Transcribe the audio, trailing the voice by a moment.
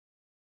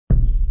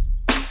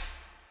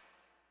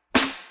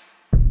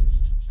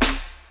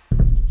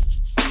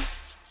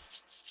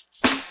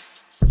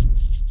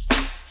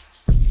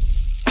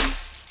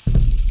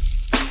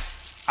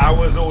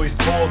always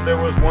told there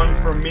was one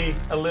for me.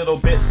 A little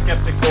bit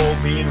skeptical,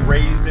 being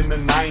raised in the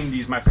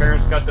 90s. My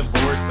parents got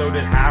divorced, so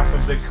did half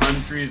of the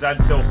countries.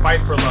 I'd still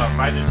fight for love,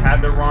 I just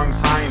had the wrong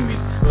timing.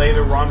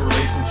 Later on,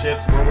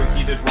 relationships were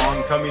heated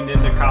wrong. Coming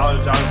into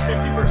college, I was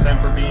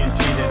 50% for being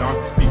cheated on,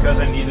 because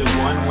I needed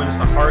one when it's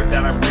the heart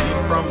that I'm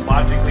reading from.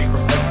 Logically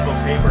from pencil to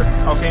paper,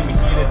 how came a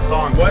heated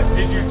song? What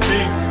did you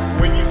think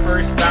when you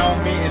first found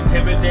me?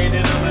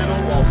 Intimidated a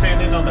little while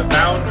standing on the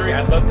boundary.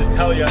 I'd love to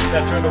tell you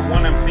that you're the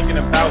one I'm thinking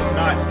about.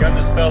 Not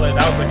gonna spell it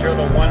out, but you're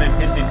the one I'm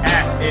hinting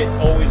at. It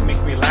always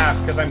makes me laugh,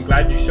 cause I'm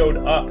glad you showed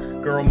up.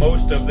 Girl,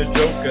 most of the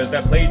jokers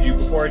that played you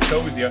before I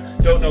chose you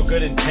don't know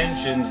good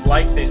intentions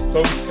like they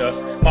supposed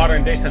to.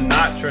 Modern day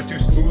Sinatra, too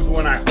smooth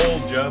when I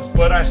hold ya,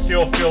 but I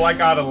still feel I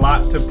got a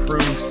lot to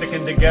prove.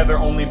 Sticking together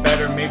only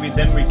better, maybe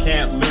then we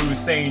can't lose.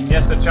 Saying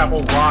yes to Chapel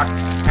Rock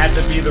had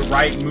to be the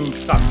right move.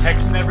 Stop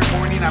texting every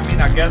morning, I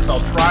mean I guess I'll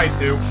try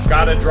to.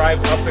 Gotta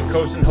drive up the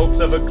coast in hopes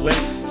of a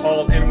glimpse.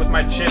 All in with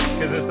my chips,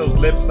 cause it's those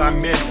lips I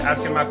miss.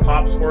 Asking my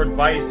pops for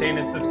advice, saying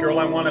it's this girl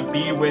I wanna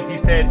be with. He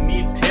said,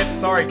 need tips?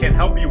 Sorry, can't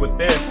help you with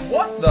this.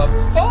 What the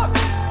fuck?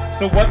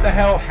 So what the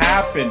hell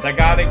happened? I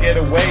gotta get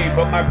away,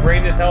 but my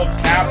brain is held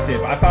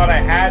captive. I thought I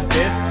had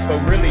this,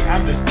 but really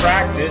I'm just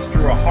practice.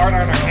 Drew a heart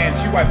on her hand,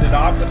 she wiped it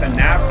off with a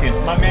napkin.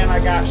 My man,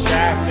 I got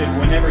shafted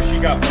whenever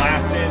she got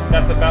blasted.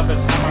 That's about the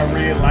time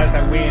I realized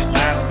that we ain't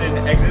lasted.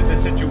 Exit the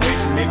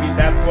situation, maybe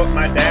that's what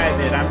my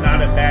dad did. I'm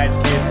not a bad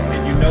kid,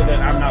 and you know that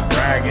I'm not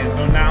bragging.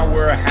 So now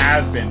we're a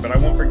has-been, but I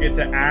won't forget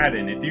to add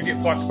in. If you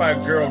get fucked by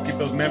a girl, keep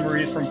those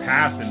memories from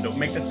passing. Don't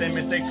make the same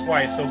mistake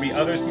twice, there'll be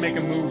others to make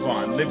a move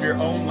on. Live your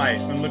own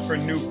life and look for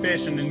new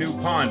fish in a new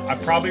pond. I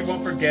probably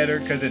won't forget her,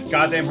 cause it's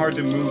goddamn hard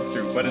to move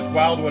through. But it's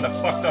wild what a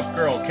fucked up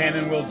girl can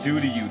and will do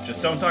to you.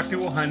 Just don't talk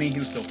to a honey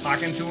who's still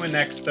talking to an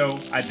ex though.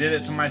 I did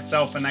it to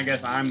myself and I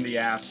guess I'm the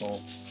asshole.